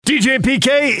DJ and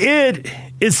PK,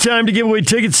 it's time to give away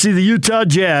tickets to see the Utah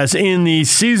Jazz in the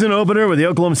season opener with the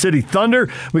Oklahoma City Thunder.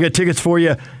 We got tickets for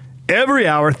you every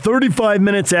hour, 35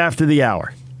 minutes after the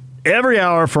hour. Every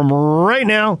hour from right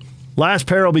now. Last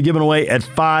pair will be given away at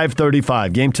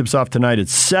 5:35. Game tips off tonight at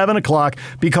 7 o'clock.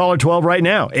 Be caller 12 right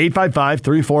now,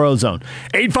 855-340-ZONE.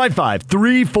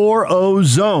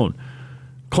 855-340-ZONE.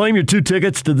 Claim your 2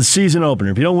 tickets to the season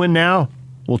opener. If you don't win now,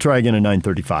 we'll try again at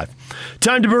 9:35.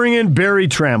 Time to bring in Barry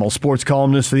Tramel, sports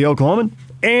columnist for the Oklahoman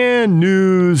and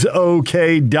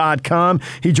newsok.com.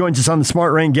 He joins us on the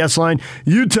Smart Rain guest line.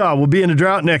 Utah will be in a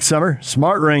drought next summer.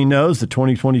 Smart Rain knows the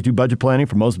 2022 budget planning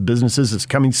for most businesses is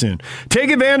coming soon.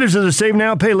 Take advantage of the Save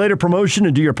Now, Pay Later promotion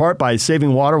and do your part by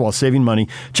saving water while saving money.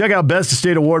 Check out Best of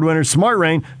State Award winners Smart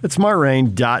Rain at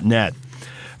smartrain.net.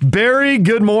 Barry,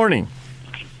 good morning.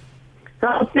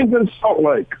 How's things in Salt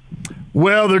Lake?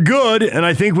 Well, they're good, and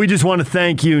I think we just want to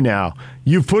thank you now.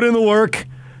 You've put in the work.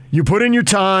 You put in your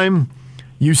time.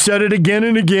 You said it again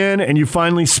and again, and you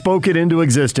finally spoke it into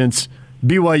existence.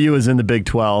 BYU is in the Big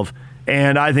 12,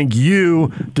 and I think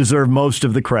you deserve most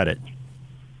of the credit.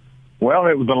 Well,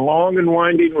 it was a long and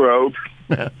winding road,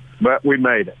 but we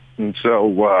made it. And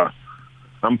so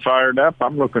I'm fired up.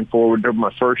 I'm looking forward to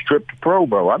my first trip to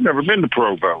Provo. I've never been to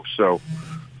Provo, so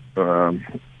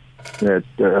it's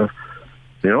a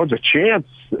chance,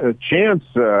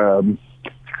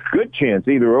 good chance.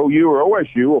 Either OU or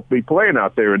OSU will be playing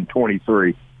out there in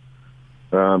 23.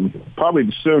 Probably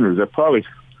the Sooners. That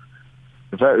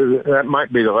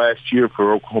might be the last year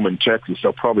for Oklahoma and Texas.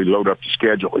 They'll probably load up the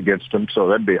schedule against them, so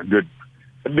that'd be a good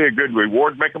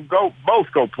reward. Make them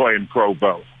both go play in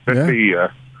Provo. That'd be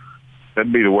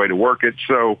the way to work it.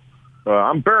 So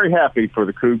I'm very happy for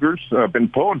the Cougars. I've been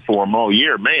pulling for them all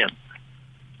year, man.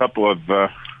 A couple of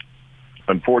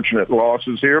unfortunate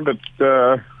losses here, but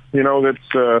I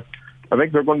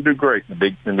think they're going to do great in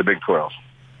the Big 12.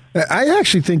 I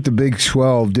actually think the Big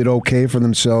 12 did okay for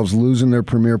themselves, losing their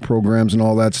premier programs and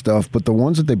all that stuff. But the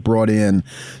ones that they brought in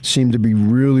seem to be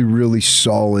really, really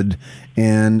solid.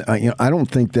 And I don't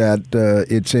think that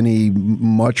it's any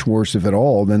much worse, if at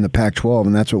all, than the Pac-12.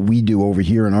 And that's what we do over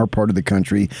here in our part of the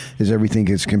country, is everything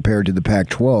is compared to the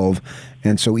Pac-12.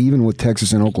 And so even with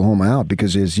Texas and Oklahoma out,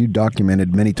 because as you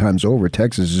documented many times over,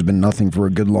 Texas has been nothing for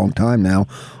a good long time now.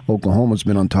 Oklahoma's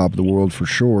been on top of the world for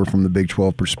sure from the Big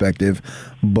 12 perspective.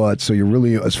 But so you're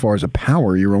really, as far as a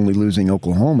power, you're only losing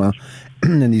Oklahoma.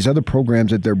 And these other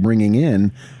programs that they're bringing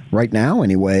in, right now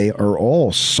anyway, are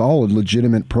all solid,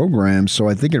 legitimate programs. So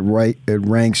I think it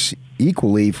ranks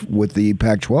equally with the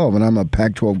Pac-12. And I'm a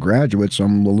Pac-12 graduate, so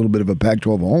I'm a little bit of a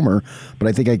Pac-12 homer. But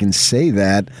I think I can say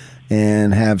that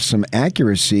and have some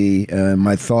accuracy.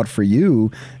 My thought for you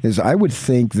is I would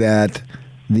think that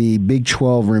the Big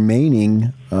 12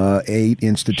 remaining 8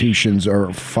 institutions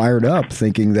are fired up,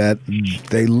 thinking that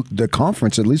the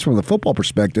conference, at least from the football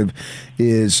perspective,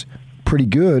 is pretty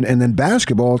good. And then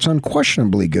basketball, it's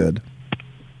unquestionably good.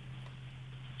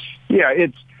 Yeah,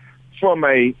 it's from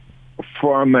a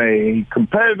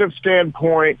competitive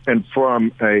standpoint and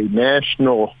from a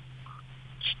national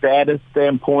status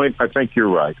standpoint, I think you're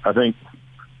right. I think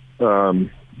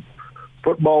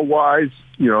football-wise,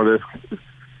 the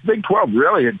Big 12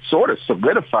 really had sort of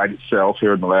solidified itself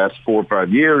here in the last 4 or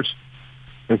 5 years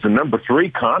as the number 3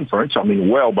 conference. I mean,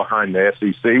 well behind the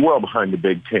SEC, well behind the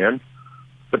Big 10.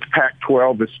 But the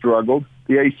Pac-12 has struggled.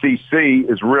 The ACC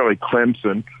is really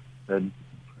Clemson and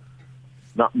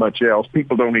not much else.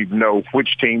 People don't even know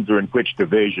which teams are in which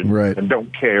division, right, and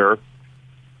don't care.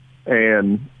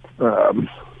 And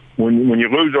when you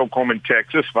lose Oklahoma and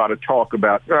Texas, a lot of talk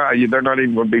about they're not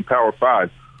even going to be Power 5.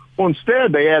 Well,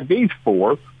 instead, they add these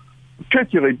 4,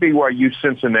 particularly BYU,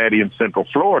 Cincinnati, and Central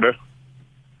Florida,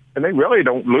 and they really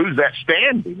don't lose that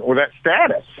standing or that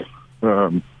status,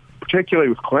 particularly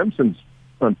with Clemson's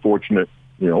unfortunate,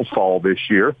 fall this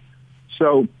year.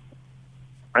 So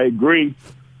I agree.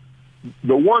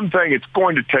 The one thing it's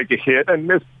going to take a hit, and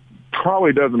this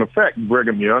probably doesn't affect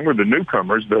Brigham Young or the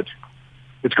newcomers, but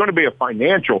it's going to be a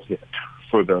financial hit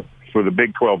for the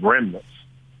Big 12 remnants,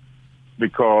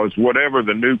 because whatever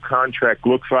the new contract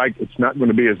looks like, it's not going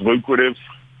to be as lucrative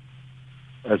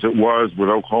as it was with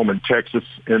Oklahoma and Texas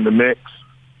in the mix.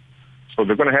 So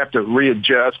they're going to have to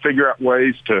readjust, figure out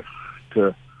ways to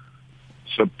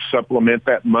supplement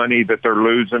that money that they're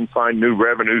losing, find new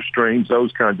revenue streams,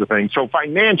 those kinds of things. So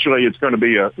financially, it's going to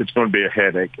be a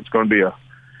headache. It's going to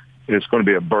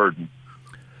be a burden.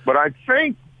 But I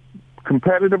think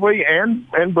competitively and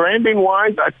branding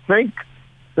wise, I think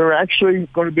they're actually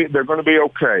going to be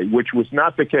okay, which was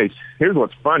not the case. Here's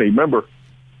what's funny. Remember,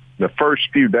 the first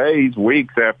few days,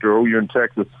 weeks after OU and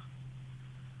Texas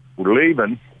were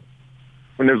leaving,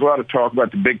 and there's a lot of talk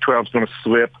about the Big 12 is going to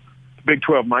slip. The Big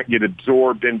 12 might get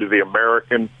absorbed into the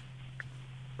American,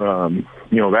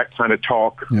 that kind of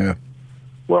talk. Yeah.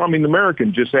 Well, I mean, the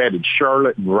American just added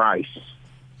Charlotte and Rice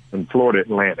and Florida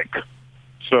Atlantic.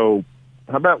 So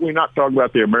how about we not talk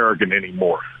about the American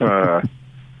anymore? So,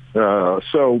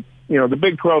 the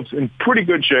Big 12's in pretty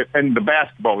good shape, and the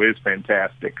basketball is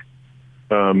fantastic.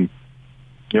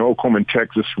 Oklahoma and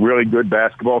Texas, really good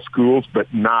basketball schools,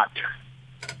 but not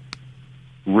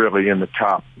really in the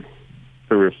top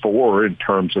 3 or 4 in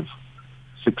terms of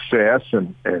success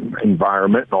and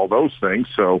environment and all those things.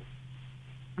 So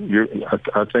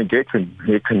I think it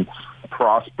can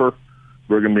prosper.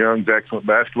 Brigham Young's excellent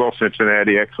basketball,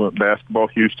 Cincinnati excellent basketball,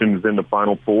 Houston is in the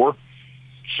Final Four,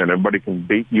 and everybody can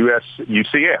beat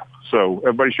UCF. So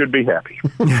everybody should be happy.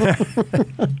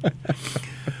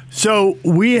 So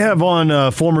we have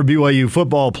on former BYU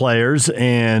football players,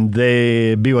 and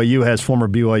BYU has former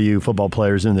BYU football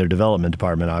players in their development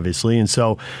department, obviously. And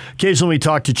so occasionally we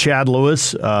talk to Chad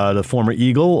Lewis, the former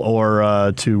Eagle,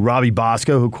 or to Robbie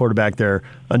Bosco, who quarterbacked their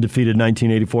undefeated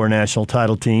 1984 national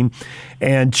title team.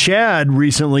 And Chad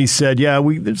recently said,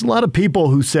 there's a lot of people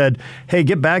who said, hey,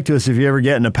 get back to us if you ever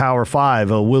get in a Power 5.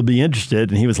 We'll be interested.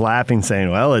 And he was laughing,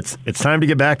 saying, well, it's time to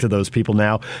get back to those people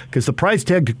now because the price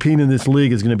tag to compete in this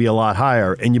league is going to be a lot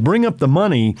higher. And you bring up the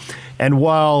money, and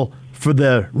while for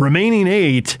the remaining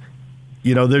 8,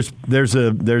 there's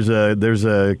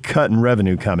a cut in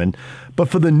revenue coming, but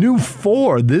for the new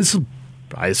 4,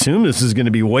 I assume this is going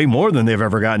to be way more than they've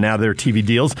ever gotten out of their TV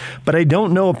deals, but I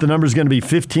don't know if the number is going to be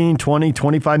 15, 20,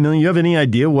 25 million. You have any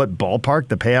idea what ballpark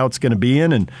the payout's going to be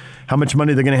in and how much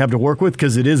money they're going to have to work with?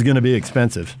 Because it is going to be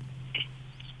expensive.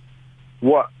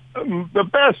 Well, the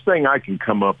best thing I can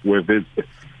come up with is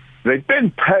they've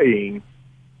been paying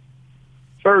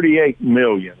 $38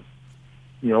 million.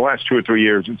 Last 2 or 3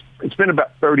 years, it's been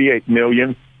about $38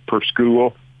 million per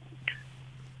school.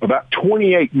 About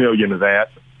 $28 million of that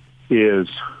is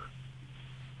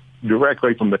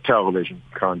directly from the television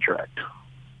contract.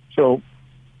 So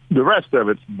the rest of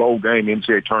it's bowl game,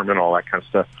 NCAA tournament, all that kind of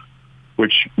stuff,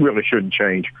 which really shouldn't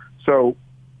change. So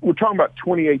we're talking about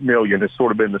 $28 million has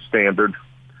sort of been the standard.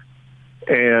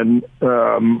 And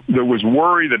there was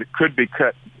worry that it could be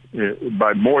cut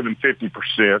by more than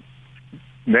 50%.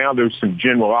 Now there's some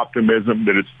general optimism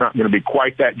that it's not going to be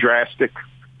quite that drastic.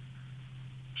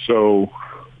 So,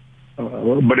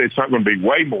 but it's not going to be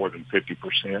way more than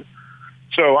 50%.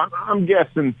 So I'm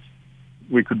guessing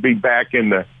we could be back in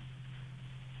the,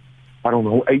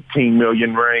 18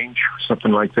 million range,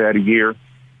 something like that a year,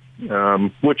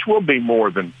 which will be more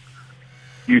than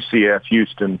UCF,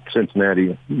 Houston,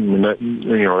 Cincinnati. I mean,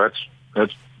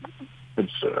 that's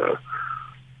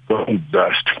gold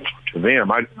dust to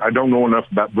them. I don't know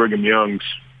enough about Brigham Young's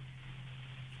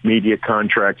media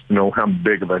contracts to know how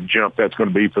big of a jump that's going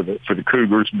to be for the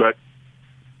Cougars, but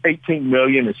 18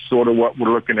 million is sort of what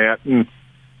we're looking at. And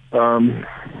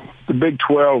the Big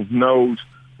 12 knows,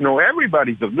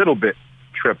 everybody's a little bit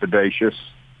trepidatious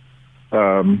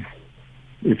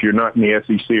if you're not in the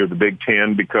SEC or the Big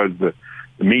 10 because the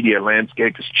media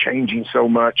landscape is changing so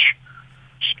much.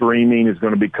 Streaming is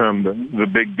going to become the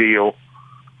big deal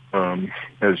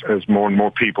as more and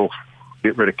more people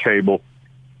get rid of cable.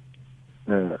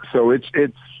 So it's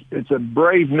a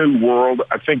brave new world.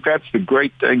 I think that's the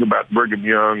great thing about Brigham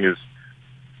Young is,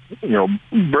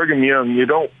 Brigham Young,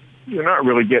 you're not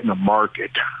really getting a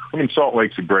market. I mean, Salt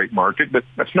Lake's a great market, but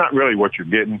that's not really what you're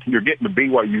getting. You're getting the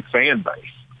BYU fan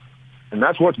base. And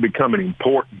that's what's becoming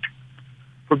important.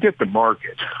 Forget the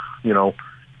market.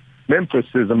 Memphis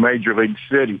is a major league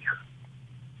city.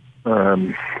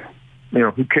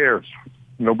 Who cares?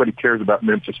 Nobody cares about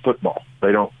Memphis football.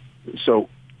 They don't. So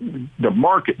the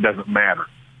market doesn't matter.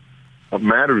 What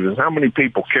matters is how many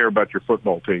people care about your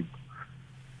football team.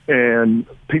 And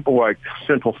people like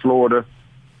Central Florida,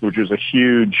 which is a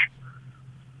huge,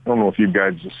 I don't know if you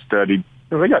guys have studied,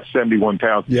 they got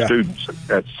 71,000 students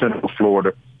at Central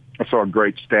Florida. I saw a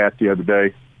great stat the other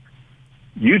day.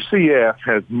 UCF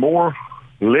has more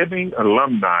living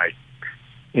alumni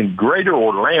in greater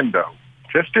Orlando,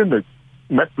 just in the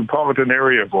metropolitan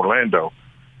area of Orlando,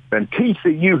 than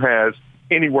TCU has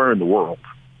anywhere in the world.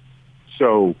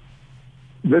 So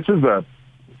this is a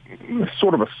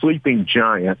sort of a sleeping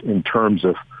giant in terms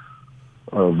of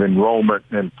enrollment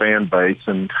and fan base,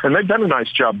 and they've done a nice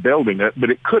job building it, but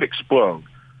it could explode.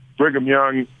 Brigham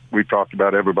Young, we talked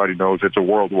about, everybody knows it's a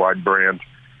worldwide brand.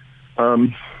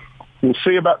 We'll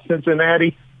see about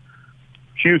Cincinnati.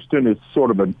 Houston is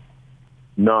sort of a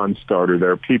non-starter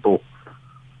there. I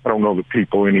don't know that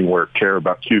people anywhere care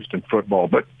about Houston football,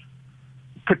 but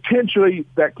potentially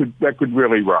that could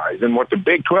really rise. And what the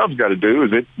Big 12's got to do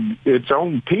is its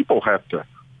own people have to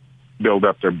build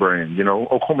up their brand. You know,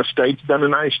 Oklahoma State's done a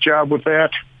nice job with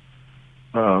that.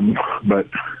 But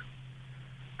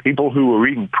people who are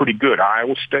even pretty good,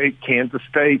 Iowa State, Kansas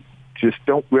State, just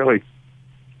don't really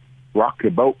rock the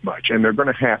boat much. And they're going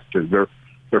to have to.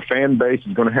 Their fan base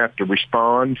is going to have to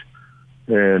respond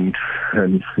and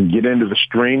get into the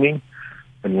streaming.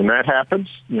 And when that happens,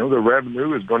 you know, the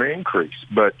revenue is going to increase.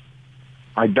 But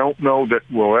I don't know that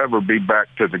we'll ever be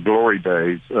back to the glory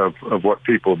days of what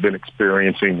people have been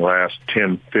experiencing the last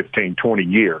 10, 15, 20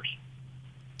 years.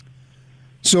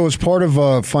 So as part of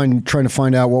trying to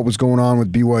find out what was going on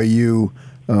with BYU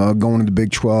going to the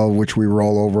Big 12, which we were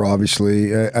all over,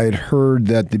 obviously, I had heard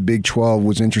that the Big 12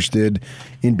 was interested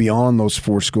in beyond those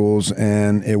 4 schools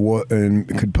and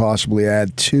could possibly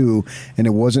add 2, and it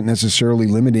wasn't necessarily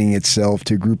limiting itself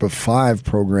to a group of 5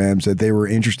 programs that they were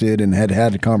interested and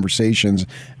had conversations,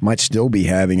 might still be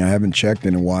having, I haven't checked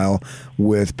in a while,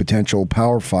 with potential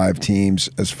Power 5 teams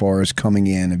as far as coming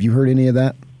in. Have you heard any of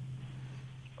that?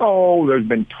 Oh, there's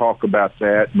been talk about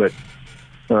that, but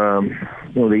you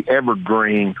know, the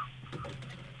evergreen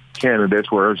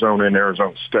candidates were Arizona and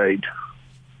Arizona State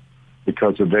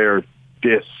because of their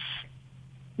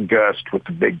disgust with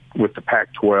the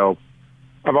Pac-12.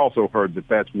 I've also heard that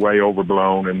that's way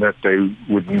overblown and that they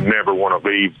would never want to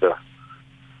leave the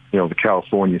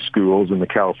California schools and the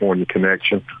California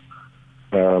connection.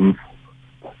 I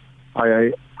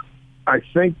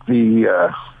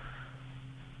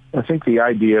think the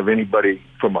idea of anybody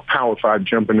from a Power 5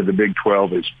 jumping to the Big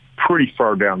 12 is pretty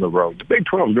far down the road. The Big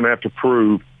 12 is going to have to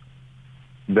prove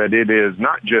that it is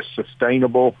not just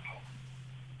sustainable,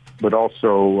 but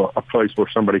also a place where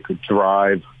somebody could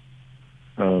thrive.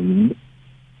 I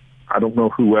don't know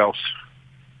who else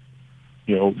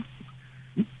the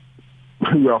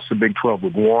Big 12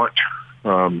 would want.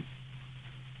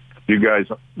 You guys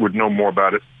would know more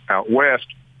about it out west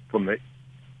from the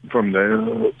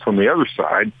other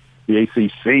side. The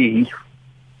ACC,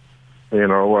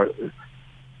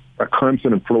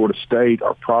 Clemson and Florida State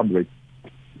are probably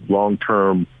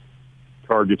long-term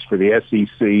targets for the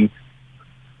SEC.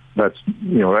 That's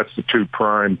the 2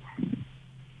 prime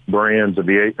brands of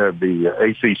the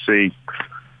ACC.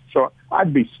 So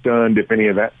I'd be stunned if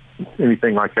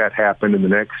anything like that happened in the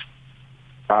next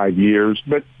 5 years.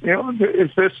 But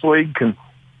if this league can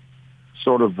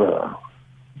sort of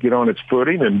get on its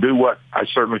footing and do what I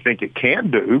certainly think it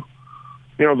can do.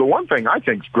 The one thing I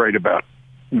think is great about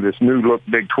this new look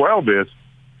Big 12 is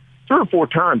 3 or 4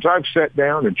 times I've sat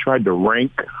down and tried to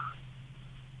rank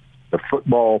the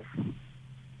football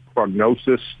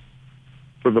prognosis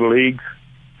for the league.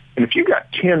 And if you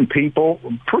got 10 people,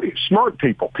 pretty smart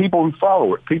people who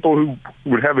follow it, people who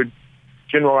would have a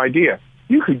general idea,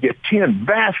 you could get 10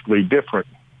 vastly different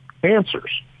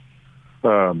answers.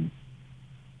 So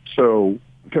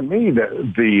to me,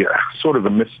 the sort of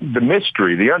the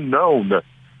mystery, the unknown, the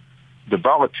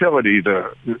volatility,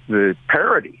 the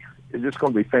parity is just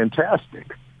going to be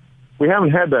fantastic. We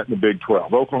haven't had that in the Big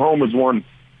 12. Oklahoma's won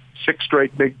 6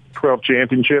 straight Big 12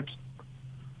 championships.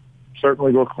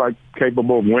 Certainly looks like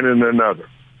capable of winning another.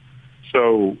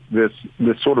 So this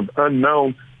sort of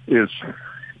unknown it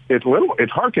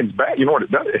harkens back. You know what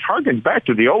it does? It harkens back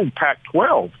to the old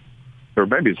Pac-12, or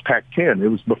maybe it's Pac-10. It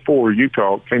was before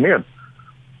Utah came in.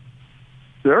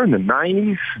 They're in the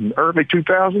 90s and early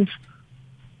 2000s.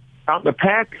 Out in the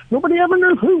Pac, nobody ever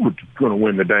knew who was going to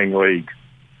win the dang league.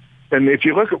 And if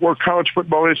you look at where college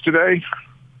football is today,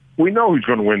 we know who's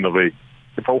going to win the league.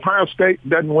 If Ohio State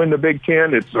doesn't win the Big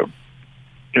Ten, it's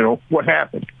what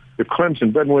happened? If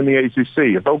Clemson doesn't win the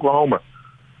ACC, if Oklahoma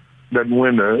doesn't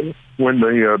win the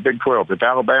Big 12, if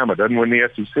Alabama doesn't win the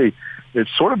SEC, it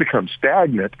sort of becomes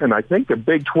stagnant. And I think the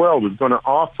Big 12 is going to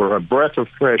offer a breath of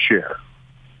fresh air.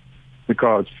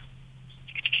 Because,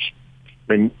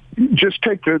 just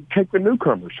take the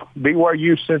newcomers,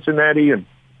 BYU, Cincinnati, and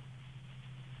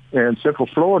Central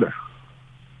Florida.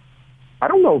 I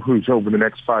don't know who's over the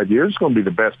next 5 years going to be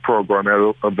the best program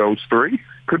out of those 3.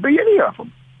 Could be any of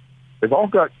them. They've all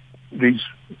got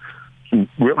some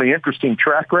really interesting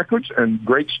track records and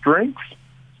great strengths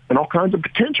and all kinds of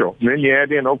potential. And then you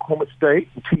add in Oklahoma State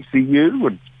and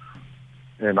TCU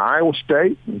and Iowa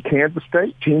State and Kansas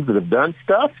State, teams that have done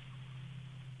stuff.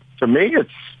 To me,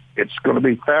 it's going to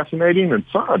be fascinating and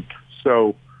fun.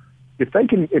 So if they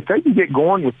can get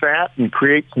going with that and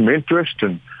create some interest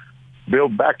and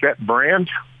build back that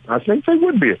brand, I think they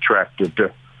would be attractive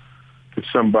to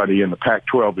somebody in the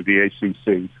Pac-12 or the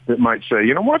ACC that might say,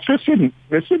 you know what, this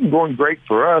isn't going great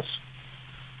for us,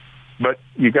 but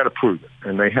you got to prove it,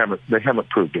 and they haven't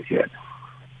proved it yet.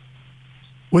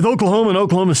 With Oklahoma and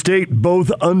Oklahoma State both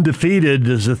undefeated,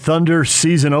 does the Thunder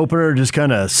season opener just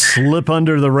kind of slip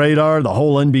under the radar, the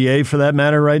whole NBA for that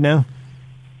matter right now?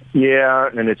 Yeah,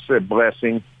 and it's a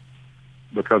blessing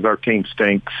because our team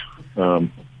stinks.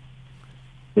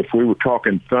 If we were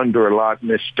talking Thunder a lot in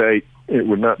this state, it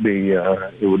would not be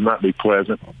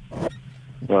pleasant.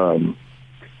 I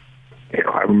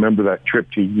remember that trip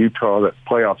to Utah, that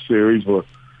playoff series, where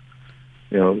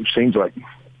it seems like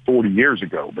 40 years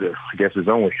ago, but I guess it's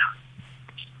only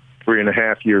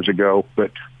 3.5 years ago.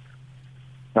 But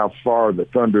how far the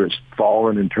Thunder has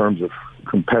fallen in terms of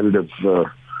competitive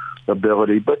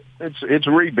ability. But it's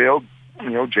a rebuild.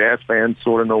 Jazz fans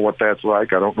sort of know what that's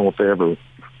like. I don't know if they ever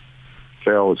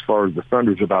fell as far as the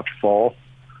Thunder's about to fall.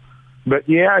 But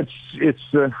yeah, it's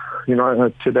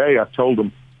today I told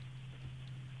them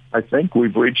I think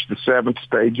we've reached the 7th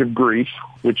stage of grief,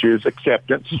 which is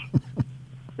acceptance.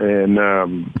 And,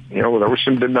 there was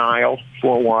some denial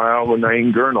for a while and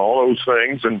anger and all those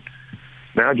things. And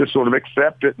now just sort of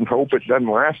accept it and hope it doesn't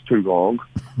last too long.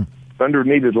 Thunder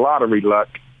needed lottery luck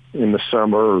in the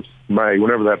summer or May,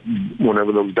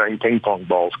 whenever those dang ping pong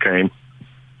balls came.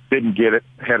 Didn't get it.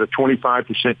 Had a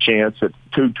 25% chance at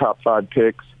 2 top 5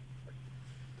 picks.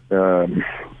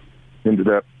 Ended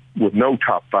up with no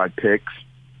top 5 picks.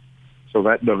 So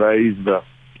that delays the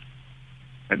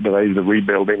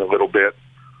rebuilding a little bit.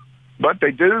 But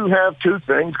they do have 2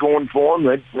 things going for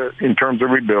them in terms of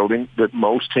rebuilding that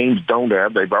most teams don't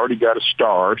have. They've already got a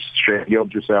star. Shai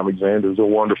Gilgeous-Alexander is a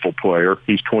wonderful player.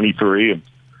 He's 23, and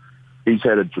he's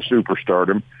headed for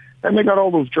superstardom. And they got all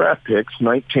those draft picks,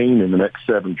 19 in the next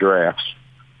 7 drafts.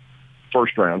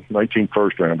 19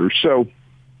 first-rounders. So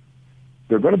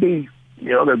they're going to be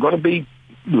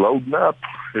loading up.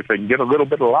 If they can get a little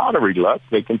bit of lottery luck,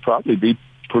 they can probably be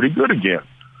pretty good again.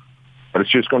 But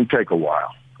it's just going to take a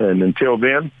while. And until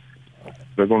then,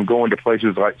 they're going to go into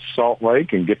places like Salt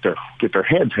Lake and get their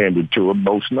heads handed to them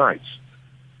most nights.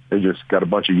 They just got a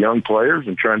bunch of young players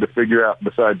and trying to figure out,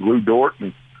 besides Lou Dort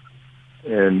and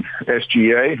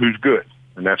SGA, who's good.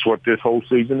 And that's what this whole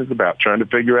season is about, trying to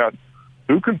figure out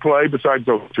who can play besides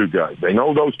those 2 guys. They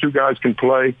know those 2 guys can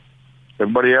play.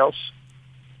 Everybody else,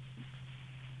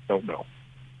 don't know.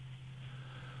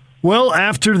 Well,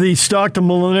 after the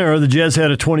Stockton-Malone era, the Jazz had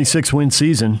a 26-win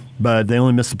season, but they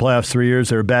only missed the playoffs 3 years.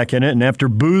 They were back in it. And after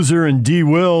Boozer and D.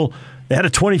 Will, they had a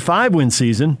 25-win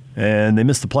season, and they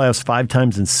missed the playoffs 5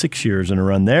 times in 6 years in a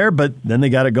run there, but then they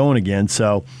got it going again.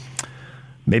 So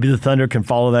maybe the Thunder can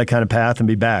follow that kind of path and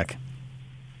be back.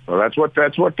 Well, that's what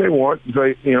they want.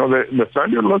 The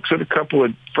Thunder looks at a couple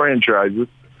of franchises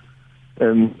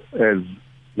and as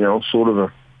sort of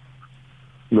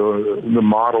the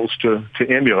models to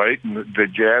emulate, and the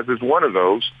Jazz is one of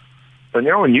those. And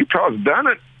and Utah's done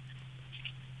it,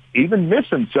 even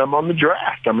missing some on the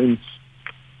draft. I mean,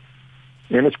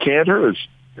 Enes Kanter is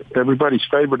everybody's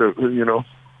favorite.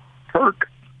 Turk.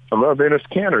 I love Enes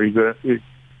Kanter.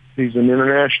 He's an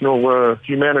international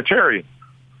humanitarian,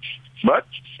 but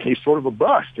he's sort of a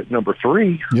bust at number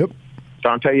 3. Yep.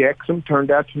 Dante Exum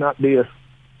turned out to not be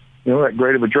that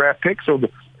great of a draft pick. So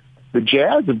the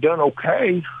Jazz have done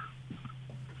okay,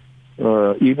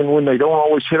 even when they don't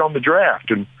always hit on the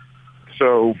draft. And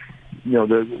so,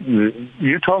 the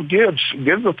Utah gives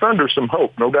the Thunder some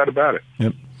hope, no doubt about it.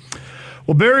 Yep.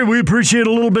 Well, Barry, we appreciate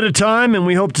a little bit of time, and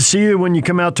we hope to see you when you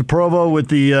come out to Provo with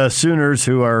the Sooners,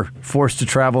 who are forced to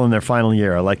travel in their final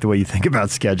year. I like the way you think about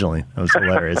scheduling. That was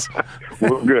hilarious.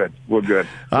 We're good. Look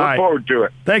forward to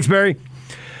it. Thanks, Barry.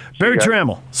 Barry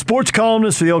Tramel, sports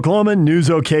columnist for the Oklahoman,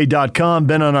 newsok.com,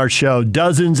 been on our show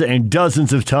dozens and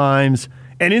dozens of times,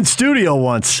 and in studio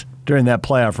once during that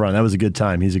playoff run. That was a good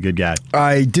time. He's a good guy.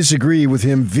 I disagree with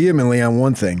him vehemently on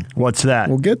one thing. What's that?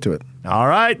 We'll get to it. All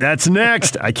right, that's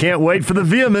next. I can't wait for the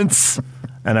vehemence,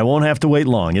 and I won't have to wait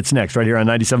long. It's next right here on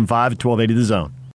 97.5 at 1280 The Zone.